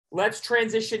let's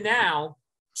transition now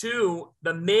to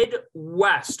the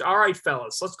Midwest. All right,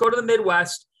 fellas, let's go to the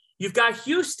Midwest. You've got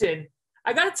Houston.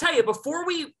 I got to tell you, before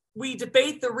we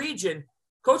debate the region,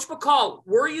 Coach McCall,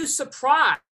 were you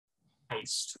surprised?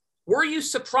 Were you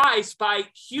surprised by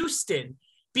Houston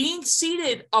being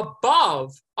seated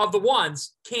above of the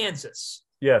ones, Kansas?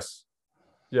 Yes.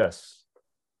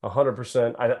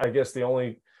 100%. I guess the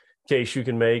only case you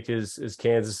can make is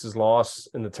Kansas's loss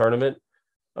in the tournament.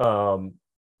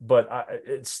 But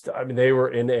they were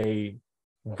in a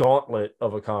gauntlet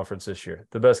of a conference this year,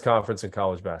 the best conference in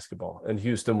college basketball, and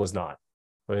Houston was not.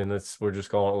 I mean, we're just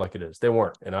calling it like it is. They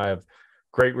weren't, and I have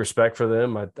great respect for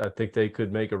them. I think they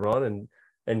could make a run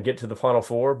and get to the Final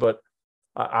Four. But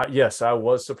yes, I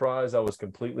was surprised. I was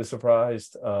completely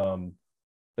surprised,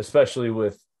 especially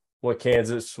with what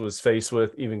Kansas was faced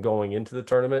with even going into the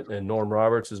tournament. And Norm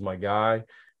Roberts is my guy.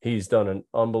 He's done an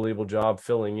unbelievable job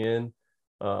filling in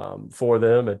for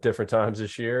them at different times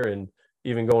this year, and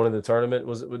even going into the tournament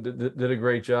did a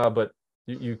great job. But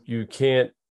you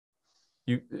can't.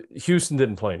 Houston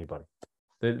didn't play anybody.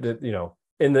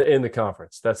 In the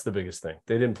conference, that's the biggest thing.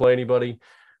 They didn't play anybody.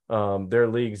 Their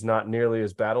league's not nearly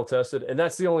as battle tested, and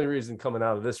that's the only reason coming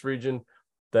out of this region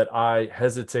that I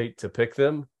hesitate to pick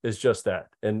them is just that.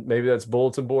 And maybe that's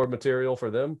bulletin board material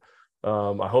for them.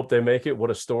 I hope they make it.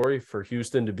 What a story for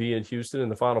Houston to be in Houston in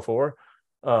the Final Four.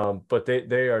 But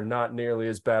they are not nearly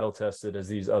as battle tested as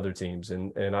these other teams.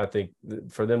 And I think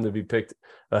for them to be picked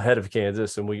ahead of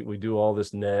Kansas, and we do all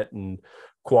this net and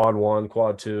quad 1,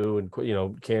 quad 2,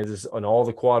 and, Kansas and all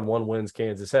the quad 1 wins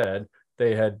Kansas had,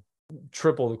 they had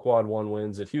triple the quad 1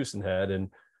 wins that Houston had, and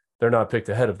they're not picked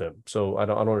ahead of them. So I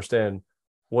don't understand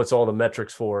what's all the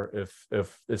metrics for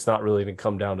if it's not really even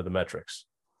come down to the metrics.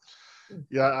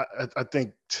 Yeah, I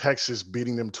think Texas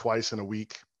beating them twice in a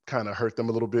week kind of hurt them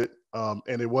a little bit.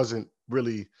 And it wasn't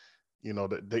really,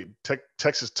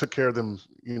 Texas took care of them,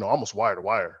 almost wire to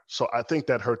wire. So I think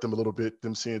that hurt them a little bit,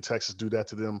 them seeing Texas do that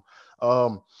to them.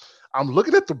 I'm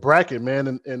looking at the bracket,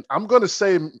 man, and I'm going to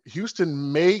say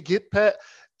Houston may get past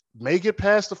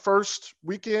the first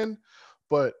weekend,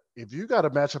 but if you got a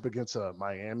matchup against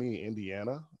Miami,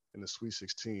 Indiana in the Sweet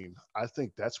 16, I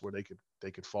think that's where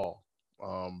they could fall.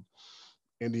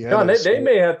 Indiana, John, they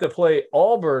may have to play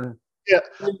Auburn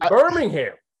in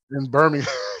Birmingham. In Birmingham.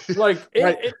 Like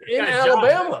in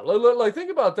Alabama. Like,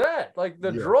 think about that. Like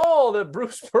the draw that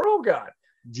Bruce Pearl got.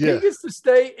 Yeah. He gets to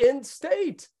stay in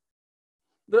state.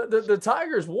 The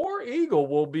Tigers War Eagle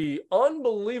will be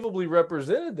unbelievably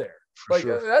represented there.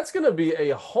 That's going to be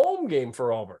a home game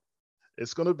for Auburn.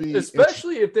 It's going to be,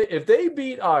 especially if they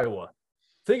beat Iowa.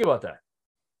 Think about that.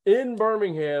 In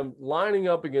Birmingham, lining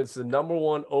up against the number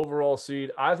 1 overall seed.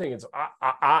 I think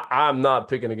I'm not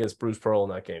picking against Bruce Pearl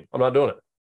in that game. I'm not doing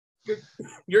it.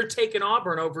 You're taking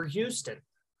Auburn over Houston.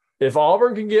 If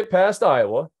Auburn can get past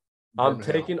Iowa, I'm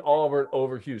taking Auburn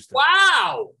over Houston.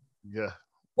 Wow. Yeah.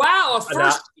 Wow, a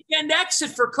first weekend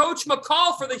exit for Coach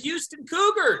McCall for the Houston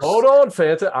Cougars. Hold on,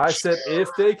 Fanta. I said if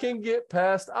they can get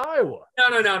past Iowa.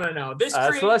 No. That's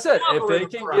what I said. If they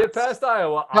can get past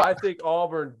Iowa, I think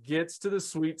Auburn gets to the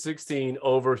Sweet 16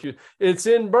 over Houston. It's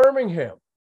in Birmingham.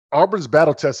 Auburn's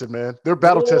battle tested, man. They're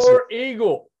battle tested. War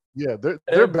Eagle. Yeah,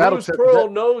 they're battle tested. Bruce Pearl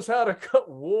knows how to cut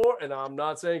war, and I'm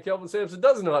not saying Kelvin Sampson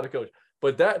doesn't know how to coach,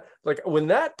 but that, when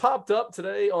that popped up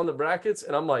today on the brackets,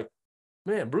 and I'm like,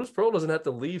 man, Bruce Pearl doesn't have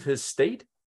to leave his state.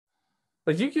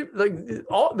 Like you could,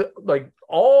 all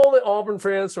the Auburn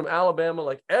fans from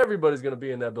Alabama, everybody's going to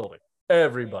be in that building.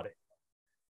 Everybody.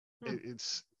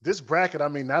 It's this bracket. I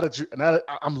mean, now that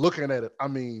I'm looking at it, I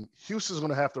mean, Houston's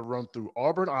going to have to run through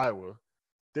Auburn, Iowa.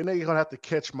 Then they're going to have to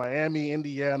catch Miami,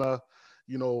 Indiana.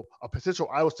 A potential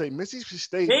Iowa State, Mississippi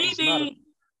State.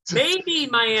 Maybe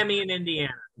Miami and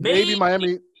Indiana. Maybe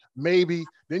Miami. Maybe.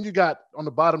 Then you got on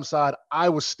the bottom side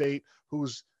Iowa State,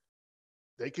 who's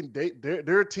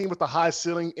they're a team with a high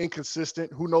ceiling,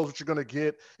 inconsistent. Who knows what you're going to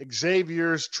get?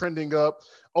 Xavier's trending up.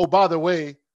 Oh, by the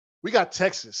way, we got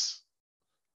Texas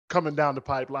coming down the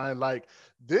pipeline.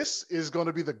 This is going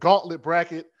to be the gauntlet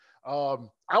bracket. I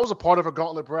was a part of a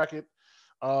gauntlet bracket,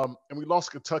 and we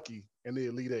lost Kentucky in the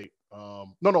Elite Eight.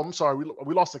 I'm sorry.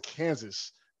 We lost to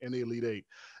Kansas in the Elite Eight,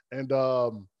 and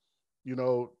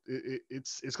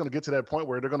it's going to get to that point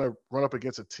where they're going to run up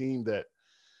against a team that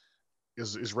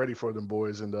is ready for them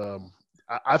boys. And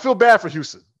I feel bad for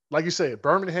Houston. Like you said,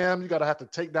 Birmingham, you got to have to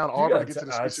take down Auburn to get to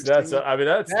the Sweet 16.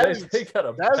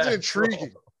 That's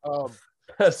intriguing.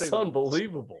 That's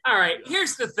unbelievable. All right,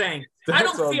 here's the thing. Wait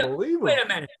a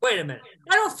minute.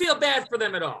 I don't feel bad for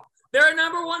them at all. They're a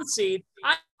number 1 seed.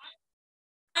 I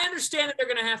understand that they're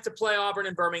going to have to play Auburn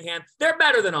and Birmingham. They're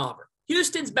better than Auburn.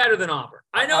 Houston's better than Auburn.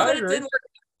 I know that it didn't work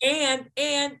And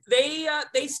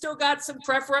they still got some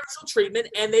preferential treatment,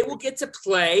 and they will get to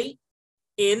play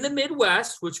in the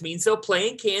Midwest, which means they'll play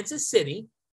in Kansas City.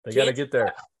 They got to get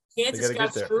there. Kansas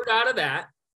got screwed out of that.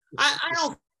 I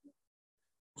don't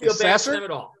feel bad for them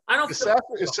at all. I don't.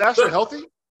 Is Sasser healthy?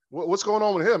 What's going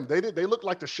on with him? They look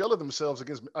like the shell of themselves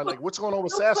against. Like, what's going on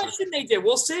with Sasser? Question they did.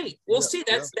 We'll see. We'll see.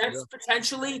 That's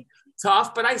potentially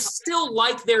tough, but I still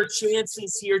like their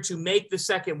chances here to make the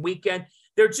second weekend.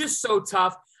 They're just so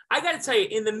tough. I got to tell you,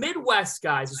 in the Midwest,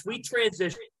 guys, as we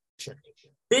transition,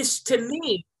 this to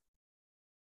me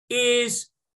is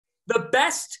the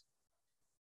best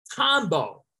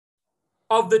combo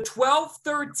of the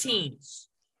 12-13s.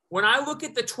 When I look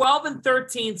at the 12 and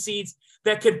 13 seeds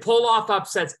that can pull off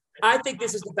upsets, I think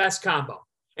this is the best combo.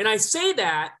 And I say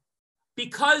that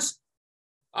because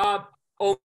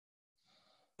Omir's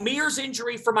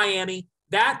injury for Miami,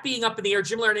 that being up in the air,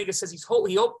 Jim Larinaga says he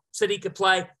hopes that he could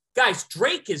play. Guys,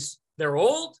 Drake they're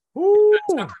old.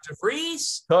 Tucker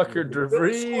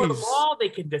DeVries. They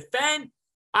can defend.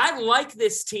 I like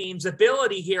this team's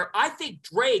ability here. I think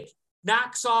Drake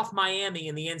knocks off Miami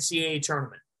in the NCAA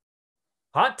tournament.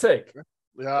 Hot take.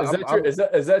 Yeah,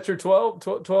 is that your 12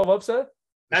 upset?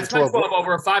 That's my 12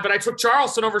 over a 5, but I took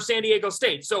Charleston over San Diego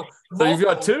State. So you've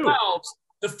got 2. 12s.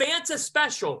 The Fanta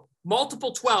Special,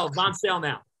 multiple 12s on sale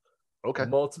now. Okay.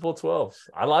 Multiple 12s.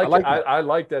 I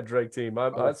like that Drake team.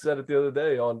 I said it the other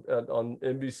day on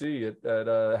NBC at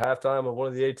halftime of one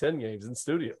of the A-10 games in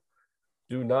studio.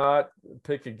 Do not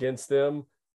pick against them.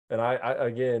 And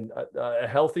a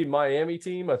healthy Miami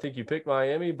team. I think you pick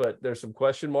Miami, but there's some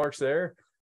question marks there.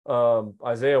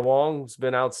 Isaiah Wong's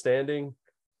been outstanding.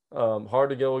 Hard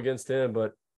to go against him,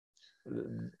 but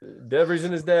Devries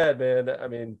and his dad, man. I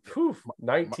mean,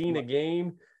 19 a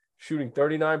game, shooting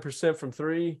 39% from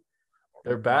 3.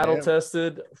 They're battle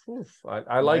tested.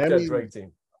 I like that Drake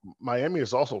team. Miami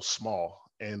is also small,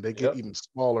 and they get even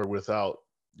smaller without,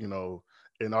 and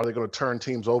are they going to turn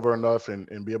teams over enough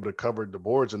and be able to cover the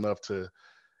boards enough to,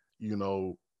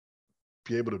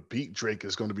 be able to beat Drake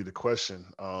is going to be the question.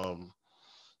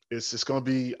 It's just going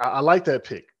to be – I like that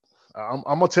pick. I'm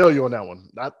going to tell you on that one.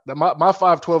 My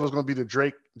 5-12 is going to be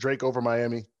the Drake over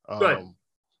Miami. I'm going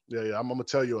to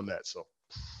tell you on that. So,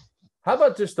 how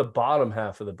about just the bottom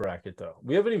half of the bracket, though?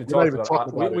 We haven't even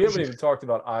talked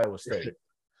about Iowa State.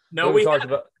 No, we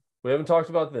haven't talked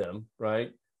about them,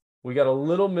 right? We got a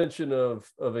little mention of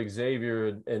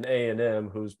Xavier and A&M,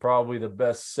 who's probably the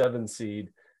best 7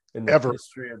 seed in the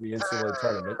history of the NCAA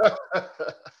tournament,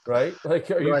 right?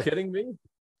 Like, are you kidding me?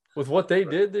 With what they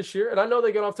did this year, and I know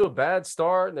they got off to a bad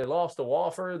start and they lost to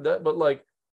Wofford, but like,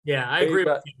 I agree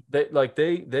with you.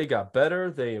 They got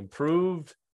better, they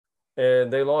improved,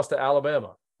 and they lost to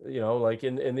Alabama. Like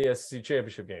in the SEC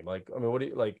championship game. Like, I mean, what do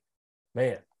you like?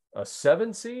 Man, a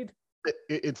 7 seed.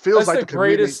 It feels like the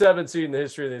greatest 7 seed in the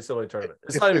history of the NCAA tournament.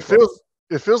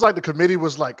 It feels like the committee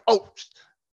was like, oh,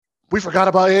 we forgot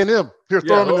about A&M. Here,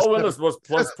 throw them in.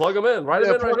 Let's plug them in. Write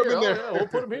them in right here. There. We'll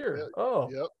put them here.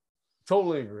 Yep.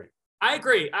 Totally agree. I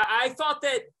agree. I thought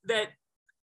that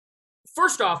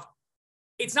first off,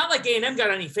 it's not like A&M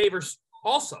got any favors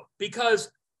also,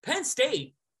 because Penn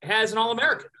State has an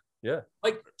All-American. Yeah.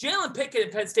 Like, Jalen Pickett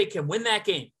and Penn State can win that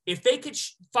game. If they could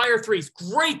fire threes,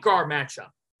 great guard matchup.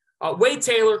 Wade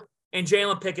Taylor and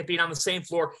Jalen Pickett being on the same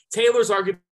floor. Taylor's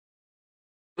arguably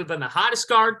been the hottest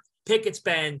guard. Pickett's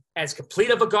been as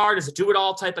complete of a guard as a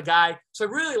do-it-all type of guy. So I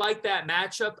really like that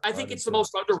matchup. I think it's the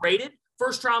most underrated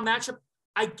first-round matchup.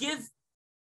 I give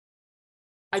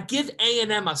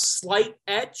A&M a slight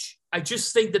edge. I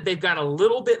just think that they've got a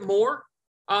little bit more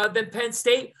than Penn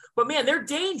State. But, man, they're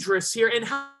dangerous here. And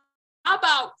how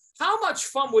much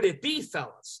fun would it be,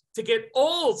 fellas, to get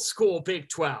old school Big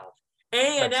 12?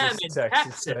 A&M and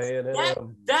Texas.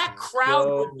 That crowd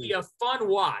would be a fun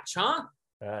watch, huh?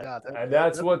 And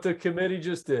that's what the committee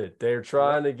just did. They're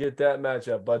trying to get that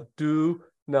matchup, but do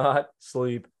not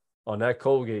sleep on that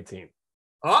Colgate team.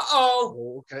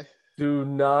 Uh-oh. Okay. Do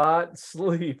not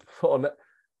sleep on that.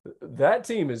 That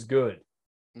team is good.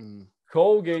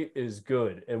 Colgate is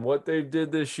good. And what they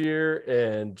did this year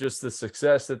and just the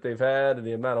success that they've had and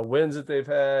the amount of wins that they've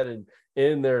had and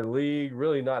in their league,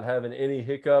 really not having any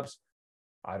hiccups.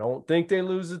 I don't think they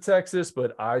lose to Texas,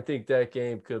 but I think that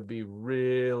game could be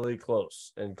really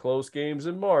close. And close games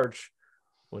in March,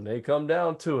 when they come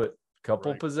down to it, a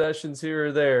couple possessions here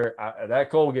or there, that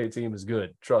Colgate team is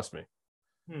good. Trust me.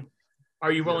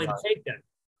 Are you willing to take them?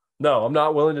 No, I'm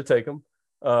not willing to take them.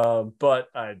 But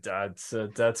that's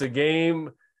a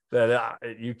game that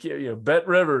you bet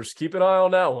Rivers. Keep an eye on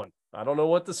that one. I don't know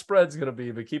what the spread's going to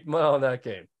be, but keep an eye on that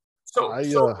game. So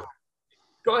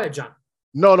go ahead, John.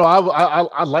 No,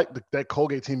 I like that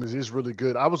Colgate team is really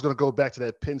good. I was going to go back to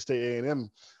that Penn State A&M.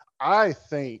 I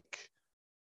think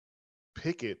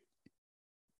Pickett,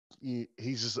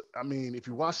 he's just, I mean, if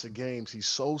you watch the games, he's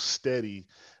so steady.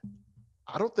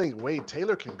 I don't think Wade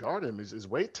Taylor can guard him. Is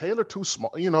Wade Taylor too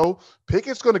small? You know,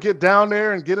 Pickett's going to get down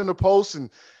there and get in the post and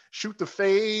shoot the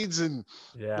fades, and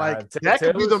that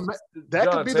could be the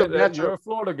matchup. You're a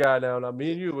Florida guy now. Now,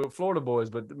 me and you, we're Florida boys,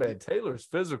 but man, Taylor's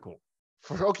physical.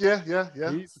 Yeah.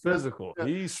 He's physical. Yeah.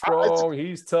 He's strong.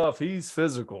 He's tough. He's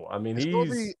physical. I mean,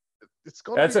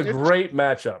 that's a great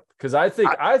matchup because I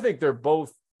think they're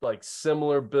both like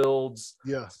similar builds,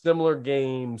 similar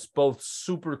games, both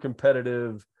super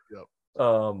competitive. Yep.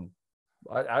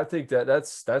 I think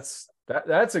that's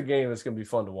a game that's going to be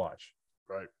fun to watch.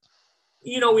 Right.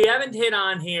 You know, we haven't hit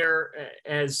on here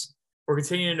as we're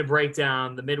continuing to break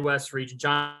down the Midwest region.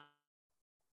 John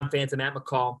Phantom, Matt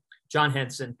McCall, John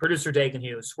Henson, producer Dagan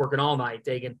Hughes, working all night.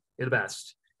 Dagan, you're the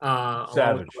best.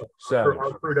 Savage.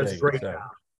 Our crew does a great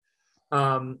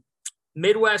job.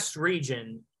 Midwest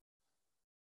region,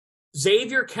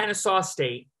 Xavier, Kennesaw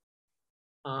State.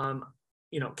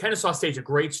 Kennesaw State's a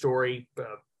great story.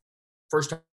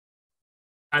 First time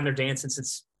they're dancing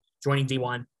since joining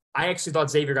D1. I actually thought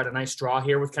Xavier got a nice draw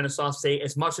here with Kennesaw State.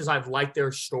 As much as I've liked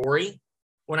their story,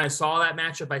 when I saw that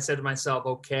matchup, I said to myself,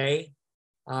 okay,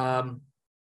 I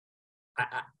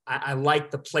like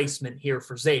the placement here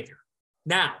for Xavier.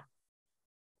 Now,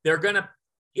 they're going to,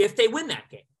 if they win that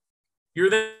game, you're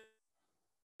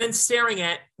then staring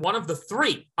at one of the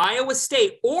three, Iowa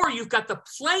State, or you've got the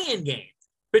play-in game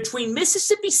between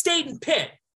Mississippi State and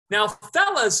Pitt. Now,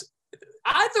 fellas,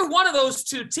 either one of those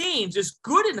two teams is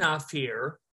good enough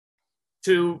here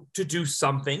to do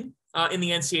something in the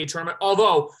NCAA tournament.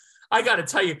 Although, I got to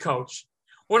tell you, Coach,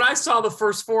 when I saw the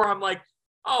first four, I'm like,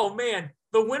 oh, man,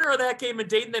 the winner of that game in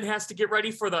Dayton then has to get ready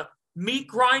for the meat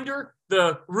grinder,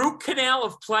 the root canal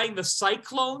of playing the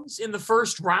Cyclones in the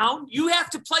first round. You have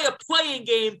to play a playing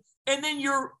game, and then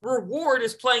your reward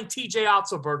is playing TJ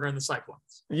Otzelberger in the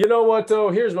Cyclones. You know what, though?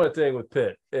 Here's my thing with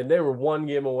Pitt. And they were one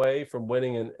game away from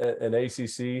winning an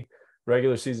ACC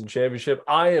regular season championship.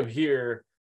 I am here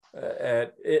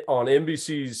on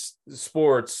NBC's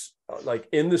Sports, like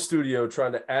in the studio,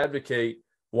 trying to advocate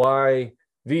why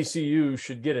VCU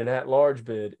should get an at-large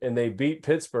bid, and they beat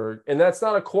Pittsburgh, and that's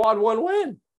not a quad one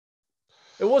win.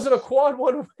 It wasn't a quad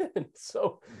one win.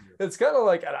 So it's kind of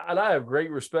like, and I have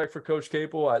great respect for Coach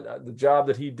Capel, the job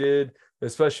that he did,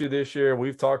 especially this year.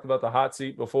 We've talked about the hot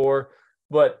seat before,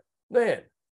 but man,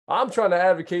 I'm trying to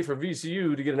advocate for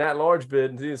VCU to get an at-large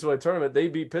bid into the NCAA tournament. They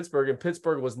beat Pittsburgh, and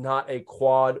Pittsburgh was not a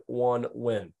quad one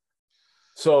win.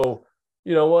 So,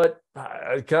 you know what?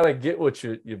 I kind of get what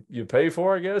you pay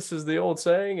for, I guess, is the old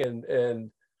saying.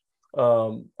 And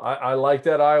I like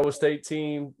that Iowa State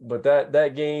team, but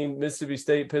that game, Mississippi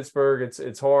State, Pittsburgh,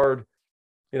 it's hard.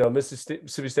 You know,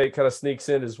 Mississippi State kind of sneaks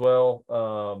in as well.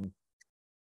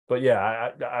 But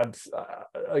yeah,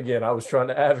 I was trying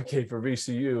to advocate for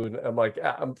VCU, and I'm like,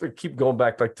 I keep going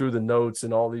back like through the notes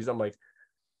and all these. I'm like,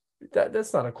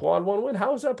 that's not a quad one win.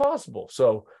 How is that possible?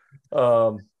 So,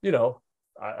 you know,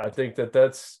 I think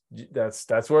that's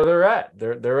where they're at.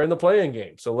 They're in the play-in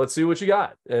game. So let's see what you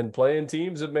got. And play-in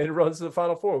teams have made runs to the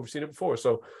Final Four. We've seen it before.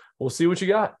 So we'll see what you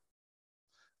got.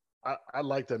 I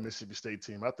like that Mississippi State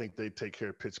team. I think they take care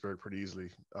of Pittsburgh pretty easily.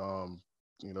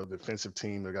 You know, defensive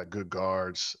team, they got good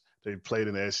guards. They played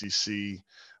in the SEC.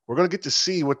 We're going to get to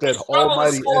see what that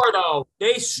almighty score, though.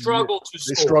 They struggle to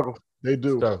score. They struggle. They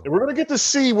do. And we're going to get to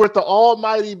see what the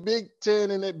almighty Big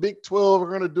 10 and that Big 12 are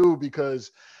going to do,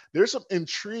 because there's some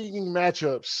intriguing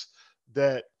matchups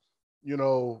that, you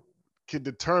know, can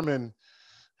determine,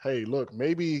 hey, look,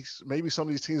 maybe some of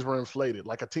these teams were inflated.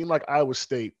 Like a team like Iowa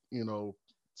State, you know,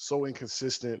 so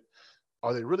inconsistent.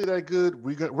 Are they really that good?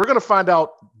 We're going to find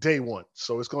out day one.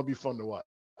 So it's going to be fun to watch.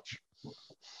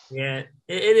 Yeah,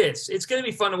 it is. It's going to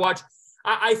be fun to watch.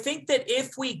 I think that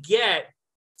if we get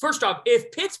 – first off,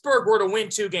 if Pittsburgh were to win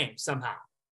 2 games somehow,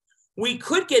 we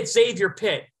could get Xavier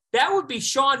Pitt. That would be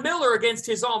Sean Miller against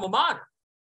his alma mater.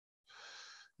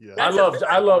 Yeah, I love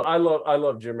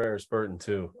Jamaris Burton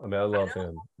too. I mean, I love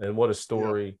him, and what a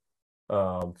story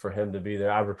for him to be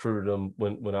there. I recruited him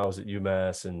when I was at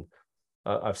UMass, and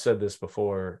I've said this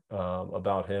before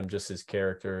about him, just his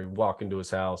character. You walk into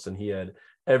his house, and he had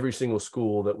every single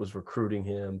school that was recruiting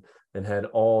him, and had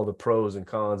all the pros and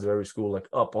cons of every school like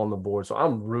up on the board. So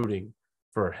I'm rooting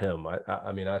for him.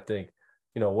 I mean, I think,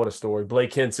 you know, what a story.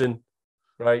 Blake Hinson.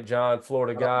 Right, John,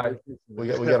 Florida guy. We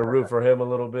got to root for him a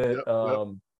little bit.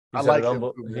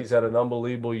 He's had an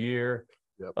unbelievable year.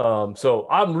 So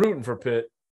I'm rooting for Pitt.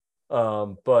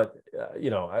 But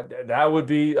that would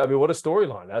be, I mean, what a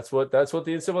storyline. That's what the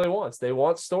NCAA wants. They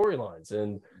want storylines,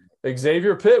 and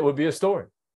Xavier Pitt would be a story.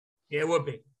 Yeah, it would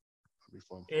be.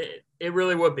 It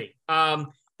really would be.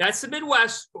 That's the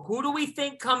Midwest. Who do we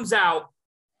think comes out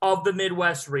of the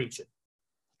Midwest region?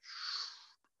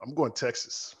 I'm going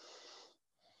Texas.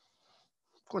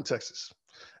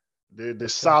 They're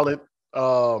solid.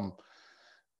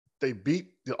 They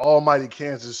beat the almighty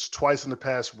Kansas twice in the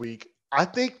past week. I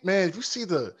think, man, if you see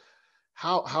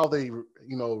how they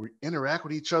interact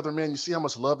with each other, man, you see how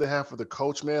much love they have for the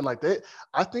coach, man. Like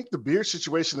I think the Beard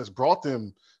situation has brought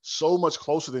them so much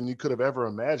closer than you could have ever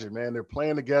imagined, man. They're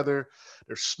playing together,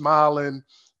 they're smiling,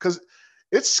 because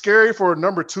it's scary for a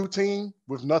number 2 team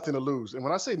with nothing to lose. And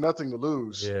when I say nothing to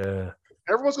lose,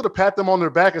 everyone's going to pat them on their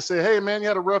back and say, hey, man, you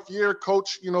had a rough year.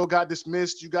 Coach, got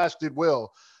dismissed. You guys did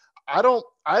well.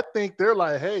 I think they're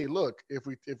like, hey, look, if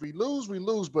we lose, we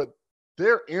lose. But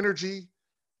their energy,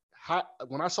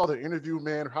 when I saw their interview,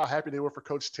 man, how happy they were for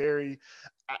Coach Terry,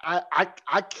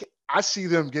 I see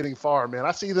them getting far, man.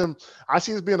 I see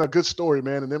this being a good story,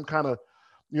 man, and them kind of,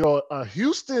 a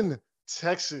Houston,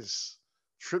 Texas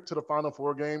trip to the Final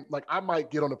Four game. Like, I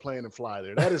might get on the plane and fly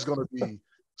there. That is going to be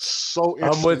so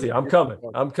interesting. I'm with you. I'm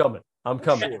coming.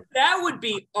 That would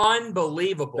be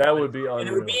unbelievable. That would be unbelievable. And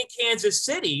it would be in Kansas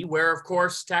City, where, of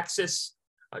course, Texas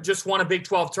just won a Big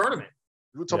 12 tournament.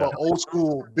 We're talking about old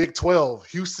school Big 12,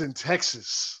 Houston,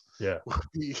 Texas. Yeah.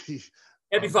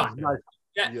 That'd be fun.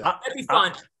 That'd be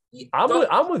fun.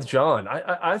 I'm with John.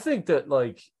 I think that,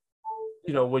 like,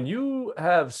 when you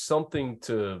have something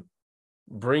to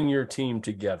bring your team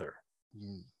together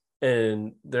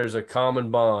and there's a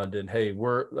common bond, and hey,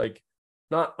 we're like,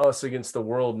 not us against the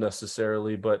world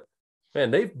necessarily, but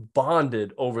man, they've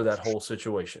bonded over that whole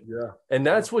situation. Yeah. And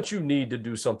that's what you need to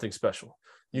do something special.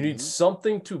 You need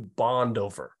something to bond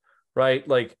over, right?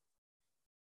 Like,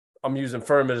 I'm using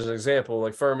Furman as an example.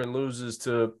 Like, Furman loses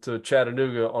to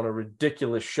Chattanooga on a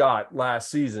ridiculous shot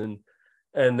last season,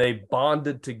 and they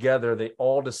bonded together. They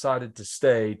all decided to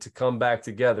stay, to come back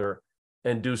together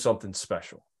and do something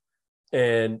special.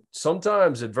 And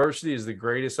sometimes adversity is the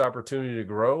greatest opportunity to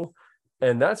grow.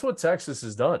 And that's what Texas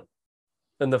has done.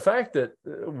 And the fact that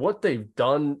what they've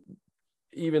done,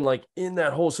 even like in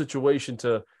that whole situation,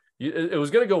 it was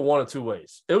going to go one of two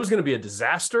ways. It was going to be a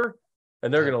disaster,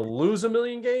 and they're going to lose a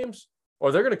million games,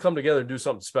 or they're going to come together and do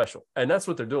something special. And that's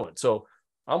what they're doing. So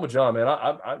I'm with John, man.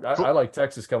 I like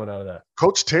Texas coming out of that.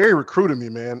 Coach Terry recruited me,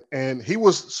 man. And he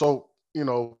was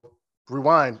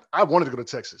rewind. I wanted to go to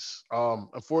Texas.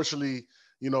 Unfortunately,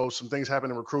 some things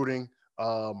happened in recruiting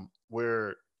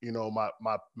where,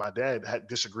 my dad had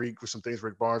disagreed with some things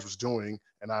Rick Barnes was doing,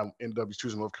 and I ended up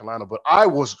choosing North Carolina. But I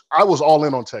was all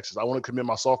in on Texas. I wanted to commit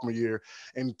my sophomore year,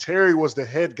 and Terry was the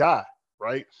head guy,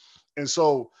 right? And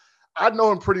so I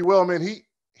know him pretty well, man.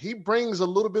 He brings a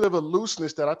little bit of a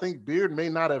looseness that I think Beard may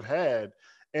not have had,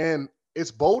 and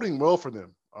it's boding well for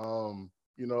them.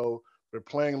 They're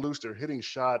playing loose. They're hitting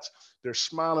shots. They're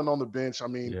smiling on the bench. I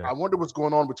mean, I wonder what's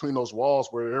going on between those walls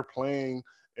where they're playing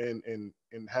and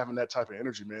having that type of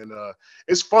energy, man.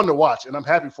 It's fun to watch, and I'm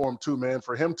happy for him too, man.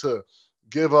 For him to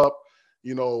give up,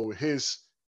 his,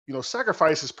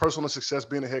 sacrifice his personal success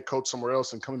being a head coach somewhere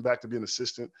else and coming back to be an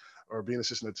assistant or being an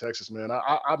assistant at Texas, man.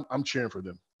 I'm cheering for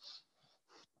them.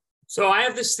 So I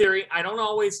have this theory. I don't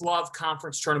always love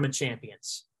conference tournament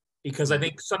champions because I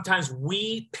think sometimes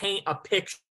we paint a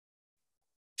picture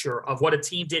of what a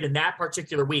team did in that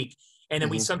particular week, and then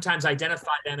we sometimes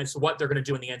identify them as what they're going to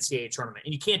do in the NCAA tournament.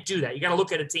 And you can't do that. You got to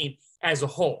look at a team as a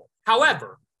whole.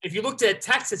 However, if you looked at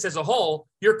Texas as a whole,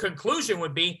 your conclusion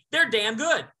would be they're damn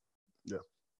good. Yeah.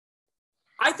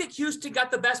 I think Houston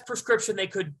got the best prescription they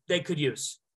could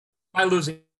use by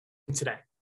losing today.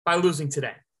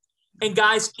 And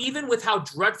guys, even with how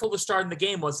dreadful the start in the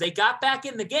game was, they got back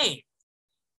in the game.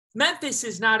 Memphis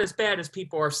is not as bad as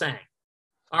people are saying.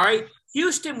 All right.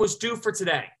 Houston was due for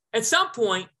today. At some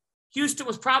point, Houston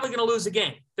was probably going to lose a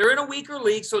game. They're in a weaker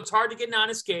league, so it's hard to get an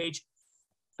honest gauge.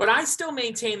 But I still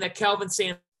maintain that Kelvin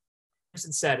Sampson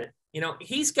said it.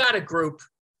 He's got a group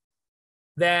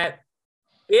that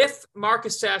if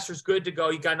Marcus Sasser's good to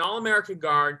go, you've got an All-American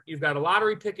guard, you've got a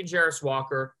lottery pick in Jarris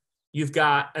Walker, you've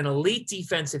got an elite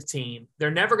defensive team.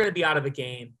 They're never going to be out of the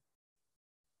game.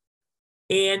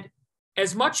 And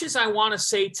as much as I want to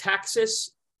say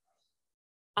Texas,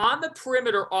 on the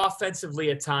perimeter offensively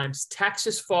at times,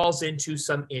 Texas falls into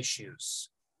some issues.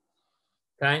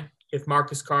 Okay? If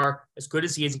Marcus Carr, as good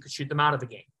as he is, he could shoot them out of the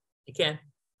game. He can.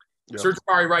 Yeah. Serge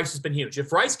Rice has been huge.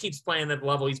 If Rice keeps playing at the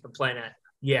level he's been playing at,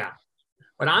 yeah.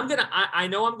 But I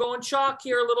know I'm going chalk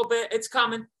here a little bit. It's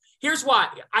coming. Here's why.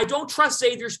 I don't trust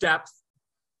Xavier's depth.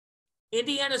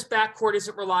 Indiana's backcourt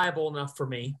isn't reliable enough for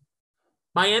me.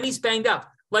 Miami's banged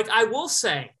up. Like, I will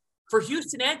say, for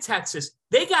Houston and Texas,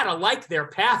 they got to like their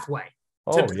pathway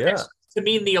to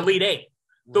mean the Elite Eight.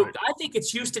 So I think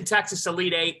it's Houston, Texas,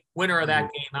 Elite Eight. Winner of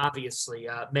that game, obviously,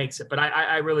 makes it. But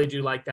I really do like that.